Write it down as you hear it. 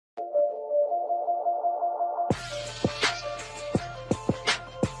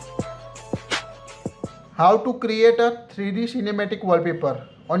How to create a 3D cinematic wallpaper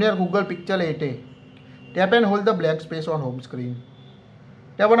on your Google Pixel 8a. Tap and hold the blank space on home screen.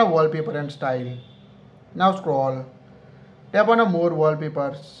 Tap on a wallpaper and style. Now scroll. Tap on a more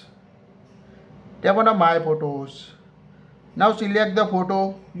wallpapers. Tap on a my photos. Now select the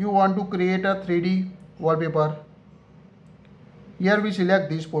photo you want to create a 3D wallpaper. Here we select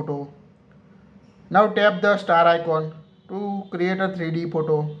this photo. Now tap the star icon to create a 3D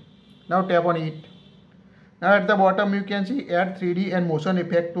photo. Now tap on it. Now at the bottom you can see add 3D and motion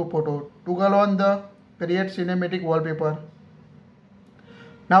effect to photo. Toggle on the create cinematic wallpaper.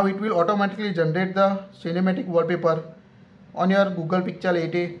 Now it will automatically generate the cinematic wallpaper on your Google Pixel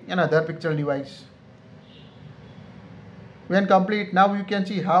 8a and other Pixel device. When complete, now you can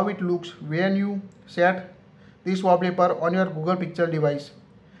see how it looks when you set this wallpaper on your Google Pixel device.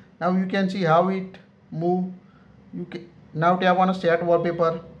 Now you can see how it move. Now tap on a set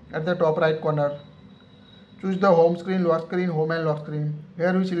wallpaper at the top right corner. Choose the home screen, lock screen, home and lock screen.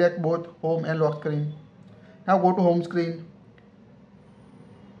 Here we select both home and lock screen. Now go to home screen.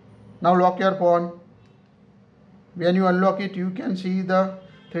 Now lock your phone. When you unlock it, you can see the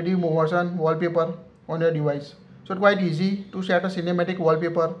 3D motion wallpaper on your device. So it's quite easy to set a cinematic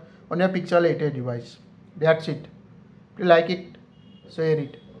wallpaper on your Pixel 8a device. That's it. If you like it, share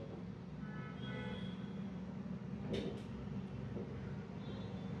it.